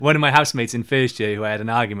One of my housemates in first year who I had an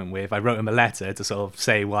argument with, I wrote him a letter to sort of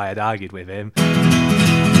say why I'd argued with him.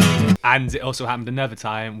 And it also happened another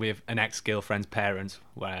time with an ex-girlfriend's parents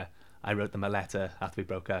where I wrote them a letter after we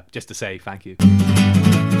broke up just to say thank you.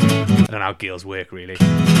 I don't know how girls work, really.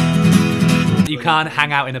 You can't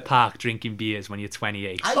hang out in a park drinking beers when you're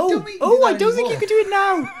 28. I don't think you could do it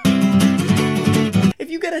now. If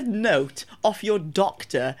you get a note off your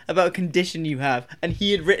doctor about a condition you have, and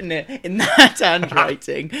he had written it in that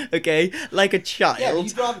handwriting, okay, like a child, Yeah,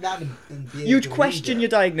 you'd rather that than be able you'd to question read your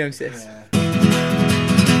it. diagnosis. Yeah.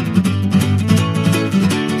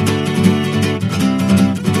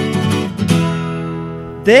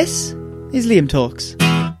 This is Liam Talks.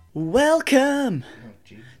 Welcome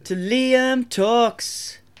to Liam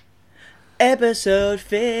Talks, episode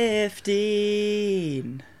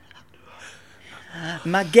 15.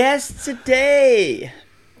 My guests today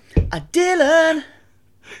are Dylan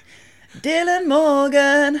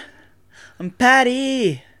Morgan, and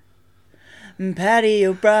Paddy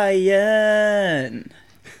O'Brien.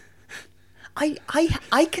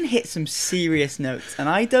 I can hit some serious notes, and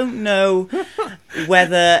I don't know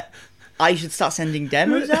whether I should start sending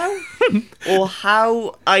demos out or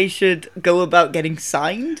how I should go about getting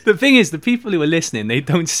signed. The thing is, the people who are listening, they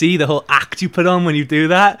don't see the whole act you put on when you do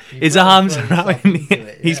that. His arms are out, yourself into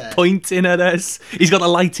it, he's yeah. pointing at us. He's got the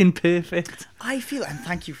lighting perfect. I feel, and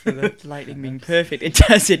thank you for the lighting being perfect. It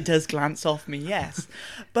does glance off me, yes.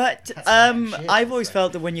 But shit, I've always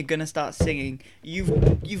felt that when you're gonna start singing,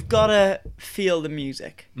 you've gotta feel the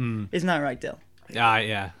music. Isn't that right, Dill?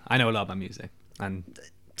 Yeah, I know a lot about music, and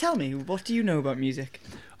Tell me, what do you know about music?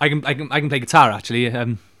 I can play guitar actually.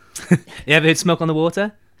 You ever heard "Smoke on the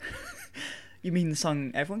Water"? You mean the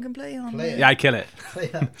song everyone can play on? Play it. Yeah, I kill it.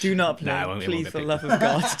 Do not play. No, it won't Please, get for the picked. love of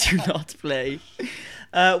God, do not play.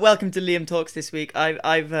 Welcome to Liam Talks this week.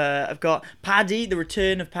 I've got Paddy, the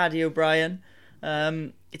return of Paddy O'Brien.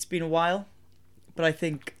 It's been a while, but I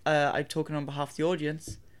think I'm talking on behalf of the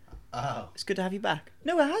audience. Oh, It's good to have you back.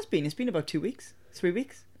 No, it has been. It's been about 2 weeks, 3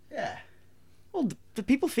 weeks. yeah. Well, the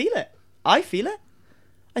people feel it. I feel it.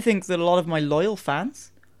 I think that a lot of my loyal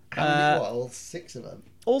fans, How many, all 6 of them?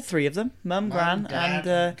 all 3 of them, Mum, Mum, Gran,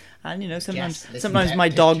 Dad, and you know sometimes Jess, listen, sometimes my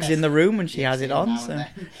Jess dog's in the room when she dips has it in on, now so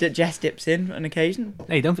and Jess dips in on occasion.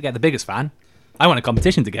 Hey, don't forget the biggest fan. I want a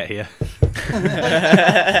competition to get here.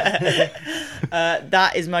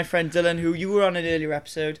 That is my friend Dylan, who you were on an earlier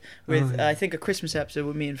episode with, I think a Christmas episode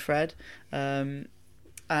with me and Fred, and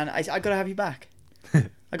I gotta have you back.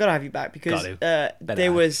 I gotta have you back because Better there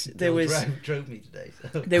have. was drove me today.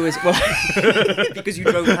 So. there was well because you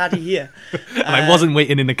drove Paddy here. And I wasn't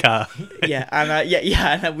waiting in the car. Yeah,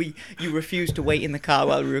 and you refused to wait in the car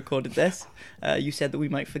while we recorded this. You said that we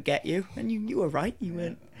might forget you, and you were right. You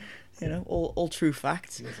weren't, all true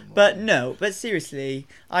facts. But seriously,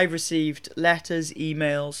 I've received letters,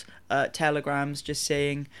 emails, telegrams, just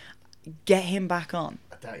saying, get him back on.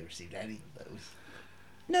 I doubt you received any of those.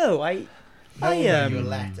 No, No one wrote you a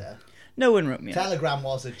letter. no one wrote me. Telegram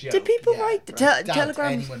was a joke. Did people yeah, write but I doubt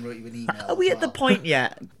telegrams? anyone wrote you an email. Are we as at the well. point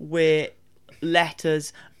yet where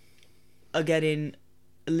letters are getting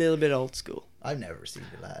a little bit old school? I've never received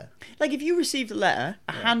a letter. Like if you received a letter,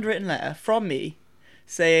 a handwritten letter from me,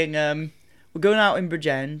 saying we're going out in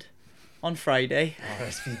Bridgend on Friday,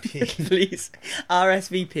 RSVP. please,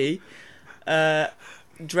 RSVP,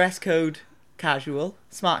 dress code casual,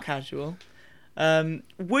 smart casual.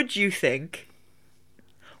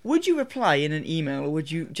 Would you reply in an email, or would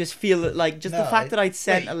you just feel that, like, just the No, fact that I'd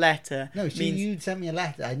sent a letter No, so means... you'd sent me a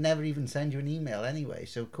letter. I'd never even send you an email anyway,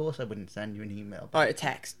 so of course I wouldn't send you an email. Alright, a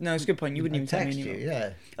text. No, it's a good point. You wouldn't even send me text an email. you,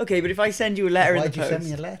 yeah. Okay, but if I send you a letter in the Why'd you post... send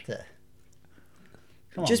me a letter?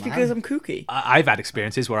 Come on, just man. because I'm kooky. I've had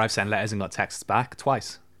experiences where I've sent letters and got texts back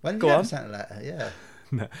twice. When Go you on. ever sent a letter? Yeah.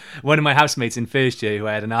 One of my housemates in first year who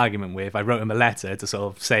I had an argument with, I wrote him a letter to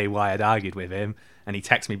sort of say why I'd argued with him, and he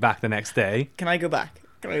texted me back the next day. Can I go back?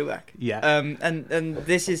 Yeah. And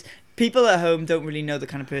this is... People at home don't really know the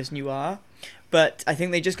kind of person you are, but I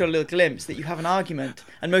think they just got a little glimpse that you have an argument,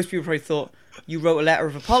 and most people probably thought you wrote a letter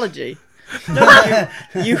of apology. No,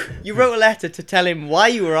 you wrote a letter to tell him why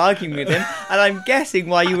you were arguing with him, and I'm guessing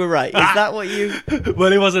why you were right. Is that what you...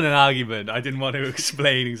 Well, it wasn't an argument. I didn't want to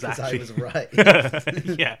explain Because I exactly. was right.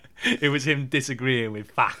 Yeah, it was him disagreeing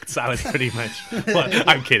with facts. I was pretty much... Well,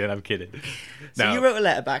 I'm kidding. So No. you wrote a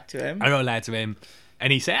letter back to him. I wrote a letter to him,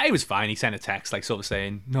 and he said he was fine. He sent a text, like, sort of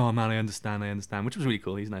saying, "No, man, I understand," which was really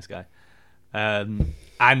cool. He's a nice guy. And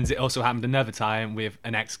it also happened another time with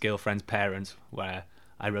an ex-girlfriend's parents where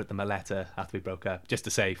I wrote them a letter after we broke up just to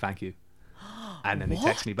say thank you. And then they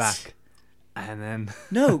texted me What? back. And then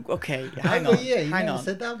No, okay, hang Oh, on, yeah, you hang never on.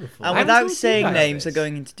 said that before. And I without told you saying about names or this.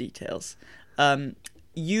 going into details,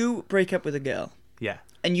 you break up with a girl, yeah,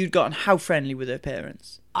 and you'd gotten how friendly with her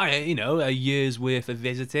parents? a year's worth of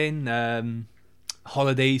visiting,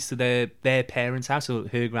 holidays to their parents' house or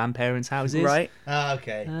her grandparents' houses. Right? Ah,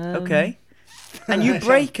 okay. Okay. And you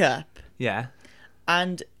break up, Yeah.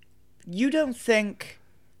 and you don't think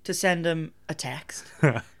to send them a text,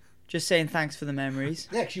 just saying thanks for the memories.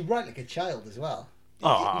 Yeah, 'cause you write like a child as well. Oh.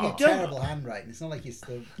 You have You don't. terrible handwriting. It's not like it's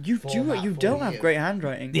the You format for don't have you. great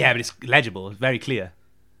handwriting. Yeah, but it's legible. It's very clear.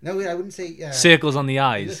 No, I wouldn't say. Circles on the It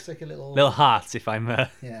eyes. looks like a little. Little hearts, if I'm...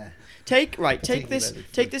 Yeah. Take Particularly this for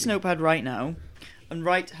take this you. notepad right now, and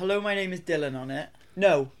write "Hello, my name is Dylan" on it.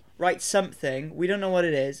 No, write something. We don't know what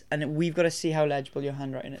it is, and we've got to see how legible your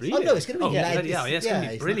handwriting is. Really? Oh no, it's gonna be. Oh, nice. bloody hell, yeah, it's gonna be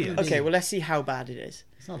not brilliant. gonna be- Okay, well let's see how bad it is.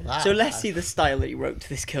 It's not that. So let's bad. see the style that you wrote to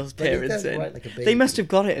this girl's But he parents doesn't in. write like a They baby. must have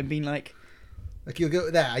got it and been like, Like you'll go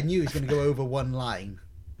there. I knew he was gonna go over one line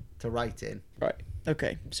to write in. right,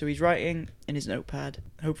 okay. So he's writing in his notepad.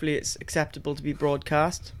 Hopefully it's acceptable to be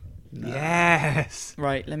broadcast. Yes.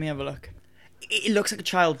 Right, let me have a look. It looks like a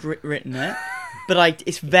child written it, but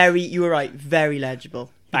it's very. You were right, very legible.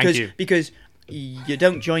 Thank Because, you. Because you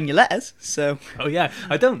don't join your letters, so Oh, yeah.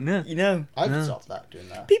 I don't know. you know. I've stopped that doing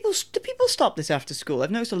that. Do people stop this after school?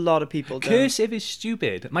 I've noticed a lot of people don't. Cursive is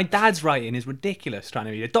stupid. My dad's writing is ridiculous trying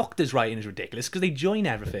to read. A doctor's writing is ridiculous because they join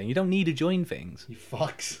everything. You don't need to join things. You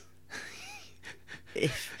fucks.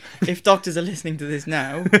 If doctors are listening to this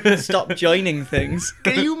now, stop joining things.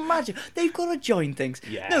 Can you imagine? They've got to join things.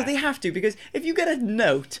 Yeah. No, they have to, because if you get a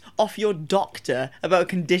note off your doctor about a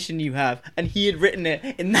condition you have, and he had written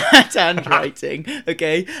it in that handwriting,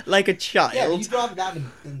 okay, like a Yeah, child, you'd rather that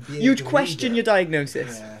than be able you'd to question read your it.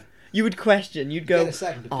 diagnosis. Yeah. You would question. You'd Get go, a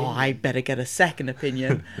second "Oh, opinion." I better get a second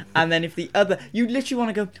opinion." And then if the other, you literally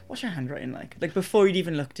want to go, "What's your handwriting like?" Like before he'd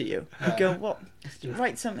even looked at you, you'd go, "What?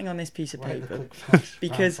 Write something on this piece of Write the paper." quick facts,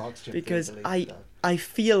 Because Fran Fox, because Jim I Finley, I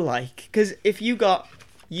feel like, because if you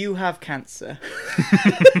have cancer,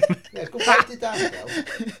 Yeah, go write it down,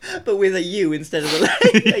 Bill. but with a U instead of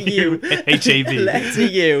a U, H-A-V. letter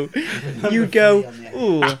U, you go,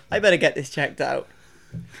 "Ooh, I better get this checked out."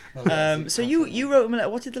 So you wrote him a letter.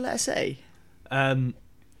 What did the letter say?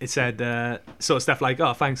 It said sort of stuff like,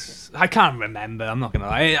 "Oh, thanks." I can't remember. I'm not gonna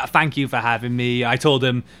lie. Thank you for having me. I told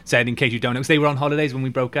them, said, in case you don't know, because they were on holidays when we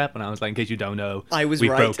broke up, and I was like, in case you don't know, I was we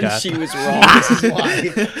right broke and up. she was wrong. This is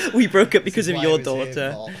why. We broke up because of Why your it was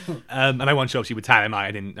her daughter. fault. And I wasn't sure if she would tell him.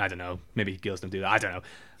 I don't know. Maybe girls don't do that. I don't know.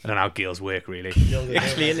 I don't know how girls work really. You'll go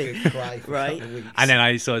Clearly. like a cry for a Right. couple of weeks. And then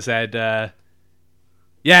I sort of said,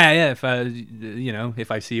 yeah, if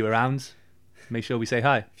I see you around, make sure we say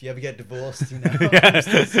hi. If you ever get divorced, you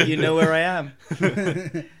know. You know where I am.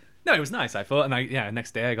 No, it was nice, I thought. And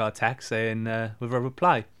next day I got a text saying with a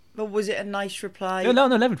reply. But was it a nice reply? No,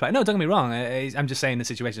 never reply. No, don't get me wrong. I'm just saying the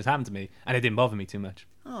situation has happened to me, and it didn't bother me too much.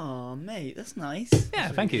 Oh, mate, that's nice. Yeah,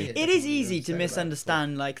 thank you. It is easy to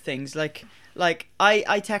misunderstand like things. Like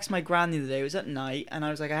I text my gran the other day. It was at night, and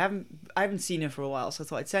I was like, I haven't seen her for a while, so I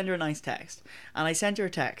thought I'd send her a nice text. And I sent her a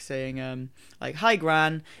text saying, like, "Hi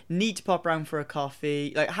gran, need to pop round for a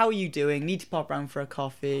coffee. Like, how are you doing? Need to pop round for a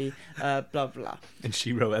coffee. Blah blah." And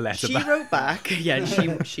she wrote a letter She back. wrote back. Yeah,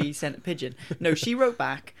 and she sent a pigeon. No, she wrote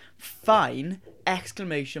back, "Fine!"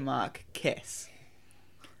 Exclamation mark, kiss.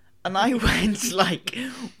 And I went like,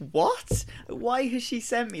 "What? Why has she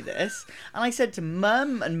sent me this?" And I said to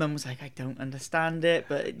Mum, and Mum was like, "I don't understand it,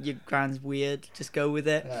 but your gran's weird. Just go with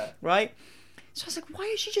it." Yeah. Right? So I was like, "Why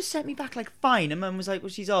has she just sent me back like fine?" And Mum was like, "Well,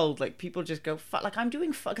 she's old. Like people just go like I'm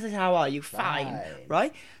doing fine." Because I said, "How are you? Fine." Fine.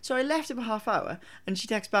 Right? So I left about half hour, and she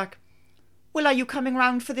texts back, "Well, are you coming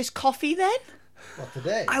round for this coffee then?" What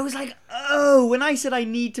today? I was like, "Oh," when I said I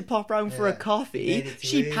need to pop round for a Yeah. coffee, Made it too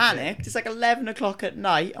she easy. panicked. It's like 11 o'clock at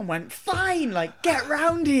night and went, "Fine, like, get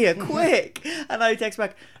round here, quick." And I text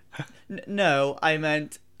back, "No, I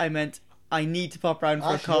meant I need to pop round for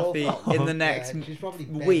a That's your coffee fault. in the next Yeah, she's probably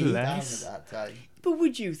bedding week." down Less. at that time. But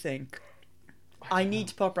would you think, I need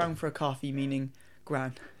to pop round for a coffee, meaning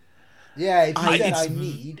gran? Yeah, if you I- said it's I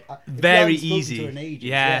need, if you Very hadn't spoken easy. To an agent,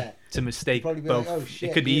 Yeah, to you'd mistake probably be both. like, oh shit,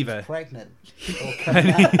 It could be Ian's either. pregnant. Or I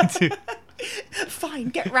need to- Fine,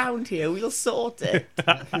 get round here, we'll sort it.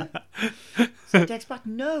 So I text back,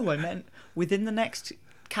 "No, I meant within the next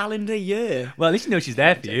calendar year." Well, at least you know she's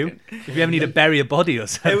there for you. If you ever need to bury a body or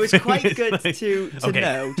something. It was quite it's good like- to Okay.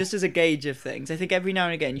 know, just as a gauge of things. I think every now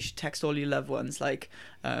and again you should text all your loved ones, like,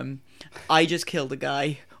 "I just killed a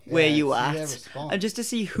guy, where Yeah, you see their at?" response. And just to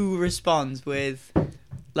see who responds with,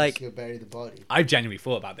 Like, Just go bury the body. I've genuinely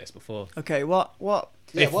thought about this before. okay, what?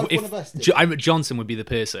 Yeah, what if one of us did? I remember Johnson would be the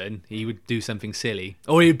person, he would do something silly,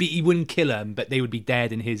 or he wouldn't kill them, but they would be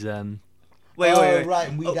dead in his. Wait, oh, wait, wait. right,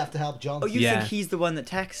 and we'd have to help Johnson. Oh, you Yeah. think he's the one that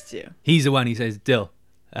texts you? He's the one. He says, "Dill."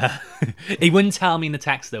 He wouldn't tell me in the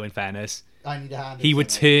text though. In fairness, I need a hand. he would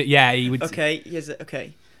turn. Yeah, he would. Okay,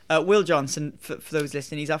 okay. Will Johnson, for those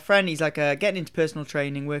listening, he's our friend. He's like getting into personal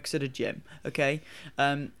training, works at a gym. Okay,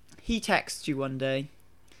 he texts you one day.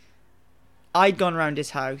 I'd gone around his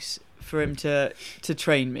house for him to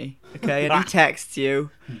train me. Okay, and he texts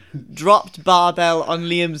you, dropped barbell on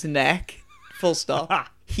Liam's neck. Full stop.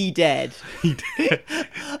 He dead.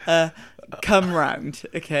 Come round.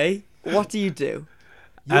 Okay, what do you do?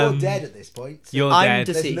 You're dead at this point. So You're I'm dead.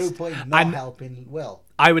 deceased. there's no point in not helping Will.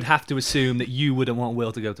 I would have to assume that you wouldn't want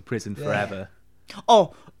Will to go to prison forever.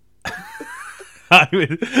 Oh I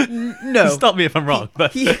would. no! Stop me if I'm wrong,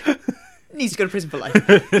 but He needs to go to prison for life.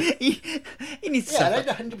 he needs to Yeah,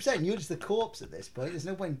 suffer. 100%. You're just the corpse at this point. There's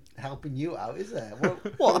no point helping you out, is there?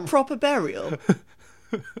 What, a proper burial?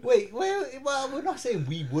 Wait, well, we're not saying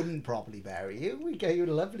we wouldn't properly bury you. We'd get you a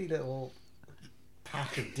lovely little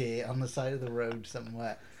patch of dirt on the side of the road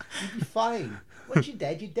somewhere. You'd be fine. Once you're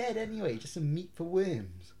dead anyway. Just some meat for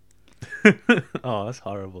worms. oh, that's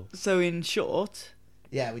horrible. So in short,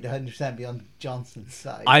 Yeah, we'd 100% be on Johnson's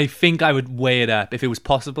side. I think I would weigh it up if it was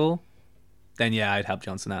possible. Then yeah, I'd help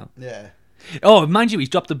Johnson out. Yeah. Oh, mind you, he's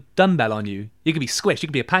dropped a dumbbell on you. You could be squished. You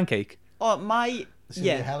could be a pancake. oh my, It's going to be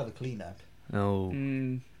a yeah. hell of a clean-up. Oh.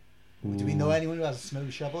 Do we know anyone who has a snow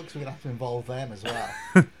shovel? Because we're going to have to involve them as well.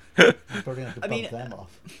 We're probably going to have to bump them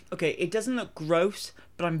off. Okay, it doesn't look gross,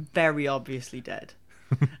 but I'm very obviously dead.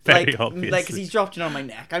 Very like, obviously. Like, because he's dropped it on my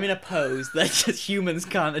neck. I'm in a pose that just humans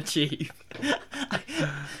can't achieve.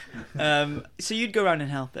 So you'd go around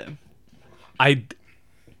and help him.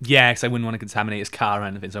 Yeah, because I wouldn't want to contaminate his car or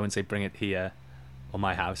anything, so I wouldn't say bring it here or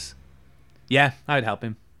my house. Yeah, I would help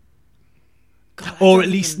him. God, I Or don't at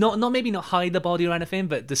least even- maybe not hide the body or anything,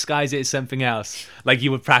 but disguise it as something else. Like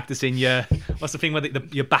you were practicing your what's the thing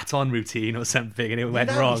with your baton routine or something, and it went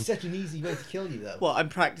That would wrong. be such an easy way to kill you, though. What, I'm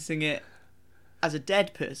practicing it as a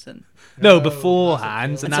dead person. No, No,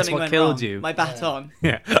 beforehand, that's and that's something what went killed wrong. you. My baton.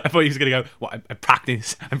 Yeah, I thought he was gonna go. What? I'm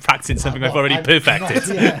practicing something I've already I'm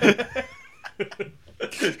perfected. not- yeah.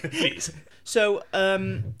 Please. So,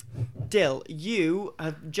 Dill, you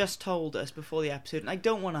have just told us before the episode, and I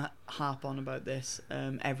don't want to harp on about this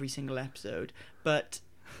every single episode, but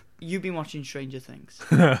you've been watching Stranger Things.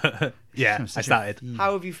 Yeah, I started.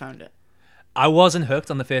 How have you found it? I wasn't hooked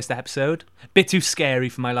on the first episode. Bit too scary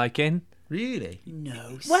for my liking. Really?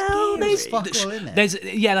 No, Well, there's scary. Fuck all in it. There's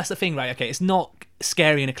that's the thing, right? Okay, it's not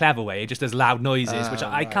scary in a clever way. It just does loud noises, which I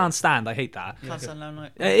right. can't stand. I hate that. Can't sound loud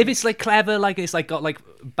like- If it's like clever, like it's like got like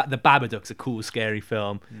the Babadook's a cool scary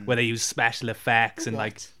film where they use special effects and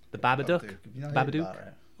like the Babadook, Have you not heard Babadook, about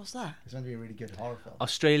it? What's that? It's meant to be a really good horror film.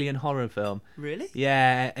 Australian horror film. Really?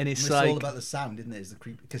 Yeah, and it's It's all like about the sound, isn't it? It's the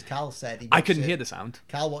creep. Because Cal said he I watched couldn't it- hear the sound.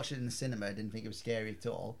 Cal watched it in the cinema, didn't think it was scary at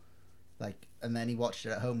all. Like, and then he watched it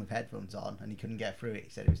at home with headphones on, and he couldn't get through it. He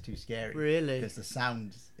said it was too scary. Really? Because the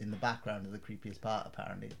sound in the background are the creepiest part,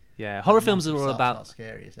 apparently. Yeah, horror films are all It's about not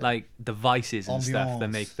scary, is it? like devices and stuff that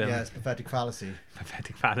Ambiance. make them Yeah, it's pathetic fallacy.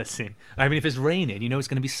 pathetic fallacy. I mean, if it's raining, you know it's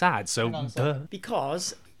going to be sad. So Hang on a duh. second.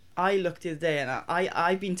 Because I looked the other day, and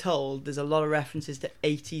I've been told there's a lot of references to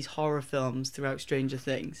 80s horror films throughout Stranger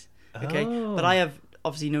Things. Okay? Oh. But I have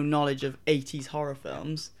obviously no knowledge of 80s horror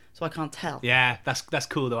films, so I can't tell. Yeah, that's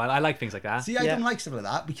cool though. I like things like that. See, I Yeah. don't like stuff like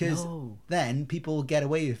that because No. then people will get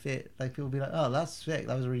away with it. Like, people will be like, oh, that's sick.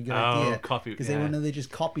 That was a really good Oh, idea. copy- Because yeah. they won't know they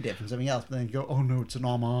just copied it from something else, but then go, oh, no, it's an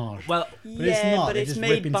homage. Well, it's Yeah, not, but they're it's just made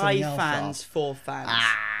ripping by something else fans off. for fans.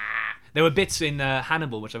 there were bits in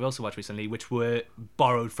Hannibal, which I've also watched recently, which were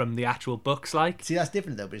borrowed from the actual books, like See, that's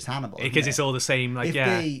different, though, but it's Hannibal. isn't because it? it's all the same. Like If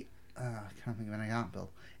yeah, they... I can't think of an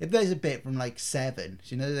example. If there's a bit from, like, Seven,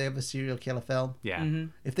 so you know they have a serial killer film? yeah. Mm-hmm.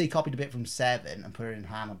 If they copied a bit from Seven and put it in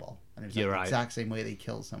Hannibal, and it was like You're the right. exact same way they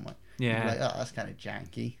killed someone, you'd Yeah. be like, oh, that's kind of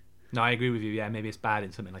janky. No, I agree with you. Yeah, maybe it's bad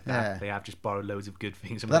in something like that. Yeah. They have just borrowed loads of good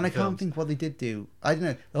things from But then other I can't films. think what they did do. I don't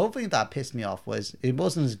know. The whole thing that pissed me off was it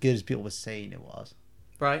wasn't as good as people were saying it was.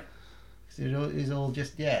 Right? 'Cause it was all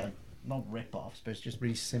just, yeah, like, not rip-offs, but it's just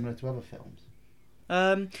really similar to other films.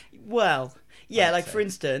 Well, yeah, I'd like say. for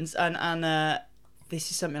instance, and this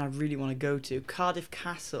is something I really want to go to. Cardiff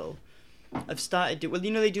Castle. I've started. Well, you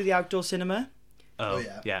know they do the outdoor cinema. Oh, Oh,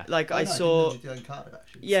 yeah. yeah. Like Oh, I no, saw. didn't know they did Cardiff,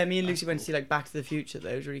 actually. Yeah, me and Lucy went to see like Back to the Future. Though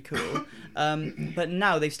it was really cool. But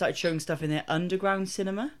now they've started showing stuff in their underground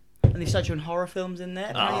cinema, and they've started showing horror films in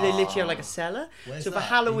there. Apparently, they literally have like a cellar. Where's So for that?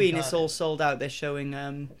 Halloween, In it's all Cardiff? sold out. They're showing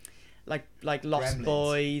like Lost Gremlins.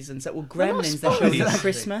 Boys and so. Well, Well, Gremlins. Lost They're showing Boys. at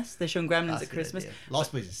Christmas. They're showing Gremlins That's at a good Christmas. idea.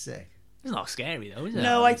 Lost Boys is sick. It's not scary though, is it?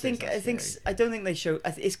 No, I I would say think it's not I don't think they show.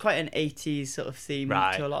 It's quite an 80s sort of theme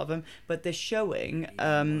Right. to a lot of them. But they're showing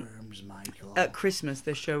Worms, Michael. at Christmas.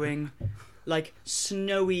 They're showing like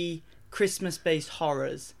snowy Christmas-based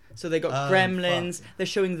horrors. So they got Oh, Gremlins. fuck. They're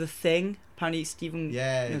showing The Thing. Apparently, Stephen.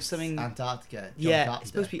 Yeah, you know, something. Antarctica. John Yeah, Carpenter.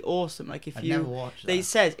 it's supposed to be awesome. Like if I've you. never watched They that.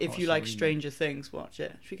 said I if watched you the like remake. Stranger Things, watch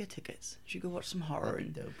it. Should we get tickets? Should we go watch some horror? That'd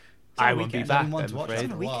And be dope. I on won't be weekend. back. I've been wanting I'm to watch afraid. that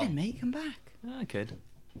on a for a while. weekend, mate. Come back. I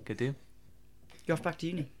could do. You're off back to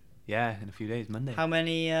uni. Yeah, in a few days, Monday. How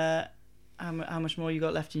many? How much more you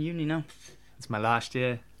got left in uni now? It's my last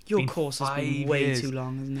year. Your Been course has been 5 way years. too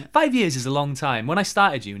long, isn't it? 5 years is a long time. When I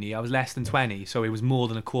started uni, I was less than 20, so it was more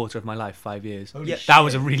than a quarter of my life. 5 years. Holy Yeah. shit. That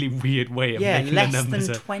was a really weird way of Yeah, making the less numbers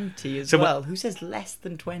than up. 20 as So what- well. Who says less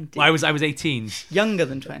than 20? Well, I was 18, Younger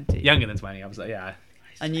than 20. younger than 20. I was like, yeah,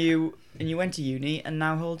 And you went to uni, and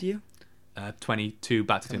now how old are you? 22,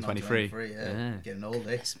 back to Coming on 23. 23, yeah. Yeah. Getting old,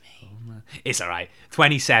 eh? It's all right.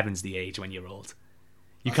 27's the age when you're old.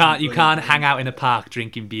 You That's can't really can't good. hang out in a park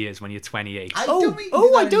drinking beers when you're 28. I Oh, don't think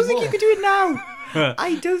I don't think you could do it now.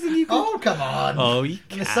 I don't think you could. Oh, come on. Oh, you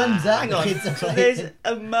When the can. sun's out, Hang the on. kids are So playing. there's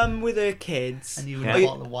a mum with her kids. And you Yeah. yeah.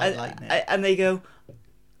 bottle of white lightning. And they go,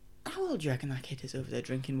 how old do you reckon that kid is over there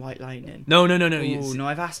drinking White Lightning? No. Oh, it's- no,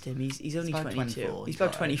 I've asked him. He's only about 22. 24, He's he's about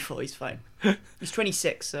alright. 24. He's fine. He's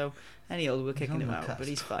 26, so any older we're kicking on him the out, cusp. but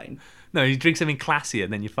he's fine. No, you drink something classier,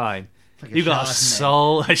 then you're fine. Like a You got a Chardonnay.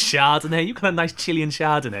 soul, a Chardonnay. You got a nice Chilean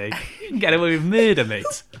Chardonnay. You can get away with murder,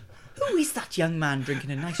 mate. Who is that young man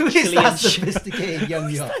drinking a nice Who is Chilean that sophisticated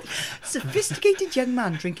young yacht? sophisticated young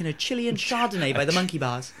man drinking a Chilean Chardonnay by the Monkey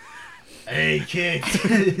Bars? Hey, kid.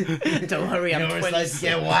 Don't worry, You I'm know what it's like to 26.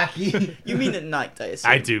 get wacky? You mean at night, I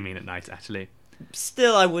assume? I do mean at night, actually.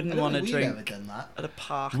 Still, I I wouldn't don't want to think we've ever drink done that. at a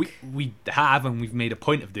park. We have, and we've made a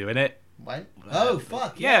point of doing it. Right? Oh,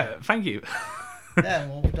 fuck. Yeah, thank you. Yeah,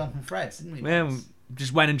 well, we've done from Fred's, didn't we? Yeah, once?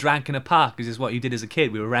 just went and drank in a park because it's what you did as a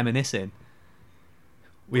kid. We were reminiscing.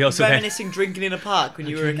 We also then, Reminiscing drinking in a park when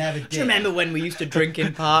you Which were. we never Do did. you remember when we used to drink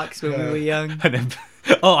in parks when we were young? and then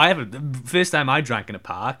I have the first time I drank in a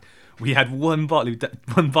park. We had one bottle of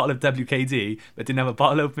WKD, but didn't have a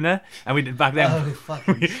bottle opener, and we did back then. Oh,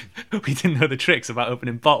 fucking. we didn't know the tricks about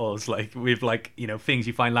opening bottles, like with things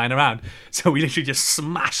you find lying around. So we literally just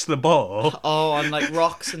smashed the bottle Oh, on like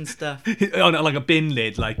rocks and stuff. on like a bin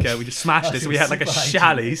lid. We just smashed it. So we had like a Super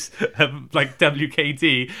chalice of like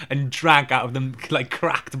WKD and drank out of them like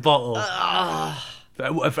cracked bottle. Ah,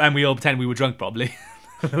 And we all pretended we were drunk, probably.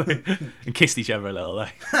 And kissed each other a little.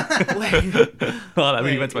 Like. wait, Oh, that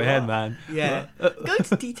really Wait, went to my head, what? man. yeah. Go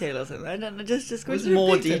into detail or something. I don't know, just go Was into it a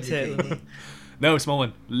more big detail. WKD? No, small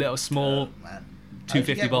one. Little small Oh, man.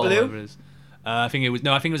 250 get bottle. blue? Whatever it is. I think it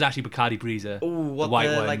was actually Bacardi Breezer. Ooh, what the white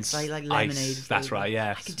the, ones. like lemonade. Ice. That's flavour. right,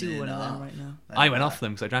 yeah. I could do one of them right now. I went off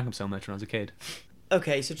them because I drank them so much when I was a kid.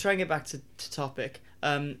 Okay, so try and get back to topic.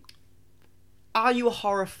 Are you a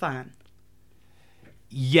horror fan?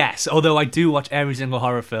 Yes, although I do watch every single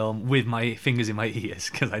horror film with my fingers in my ears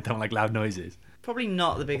because I don't like loud noises. Probably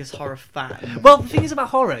not the biggest horror fan. Well, the thing is about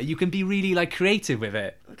horror, you can be really like creative with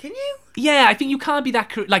it. Can you? Yeah, I think you can't be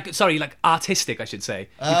that artistic, I should say. You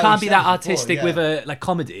Oh, can't you be said that it before, artistic yeah. with a like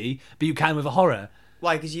comedy, but you can with a horror.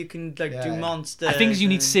 Why? Because you can do Yeah. monsters. I think you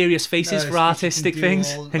need and- serious faces for artistic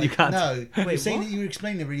things, and you can't. No, you were Wait, saying what? that you were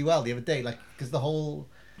explaining it really well the other day, like because the whole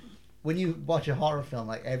when you watch a horror film,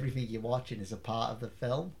 like everything you're watching is a part of the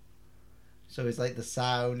film. So it's like the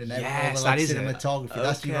sound and all Yes, the like, that is it. cinematography.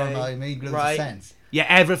 That's you know Okay. what I mean. Loads Right. of sense. Yeah,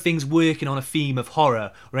 everything's working on a theme of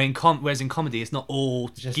horror, whereas in comedy, it's not all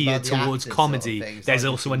Just geared about the towards actors comedy. sort of thing. It's There's not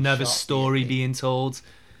also just another shot story beauty. being told.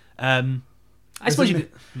 I suppose you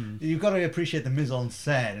could. You've got to appreciate the mise en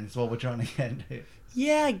scène, and it's what we're trying to get to.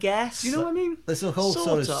 Yeah, I guess. You know what I mean? There's a whole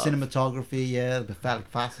sort of Sort of. cinematography, yeah, the phallic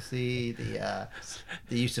fantasy, the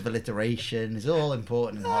use of alliteration is all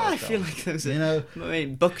important in horror I feel films. like those are, You know, I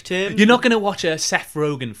mean, book terms. You're not going to watch a Seth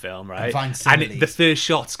Rogen film, right? find And similes. the first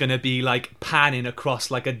shot's going to be like panning across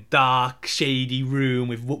like a dark, shady room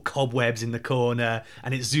with cobwebs in the corner,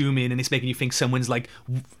 and it's zooming and it's making you think someone's like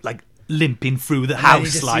limping through the and then you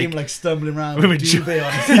house, just see like. him like stumbling around With with a a duvet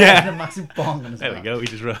on his Yeah. head and a massive bong on his There we back. go. We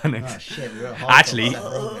just running. Oh shit, we were at Actually-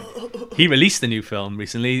 Hardcore. He released a new film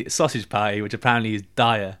recently, Sausage Party, which apparently is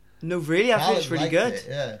dire. No, really, I think it's really good.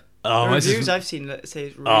 Yeah. Oh, The this reviews is, I've seen say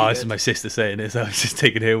it's really this is good. my sister saying this. I was just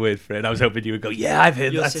taking her word for it. I was hoping you would go, yeah, I've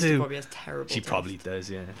heard Your that sister too. probably has terrible. She taste. probably does,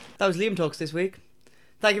 yeah. That was Liam Talks this week.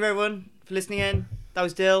 Thank you everyone for listening in. That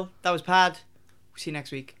was Dill. That was Pad. We'll see you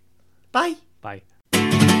next week. Bye. Bye.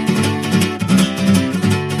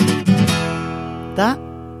 That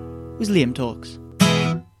was Liam Talks.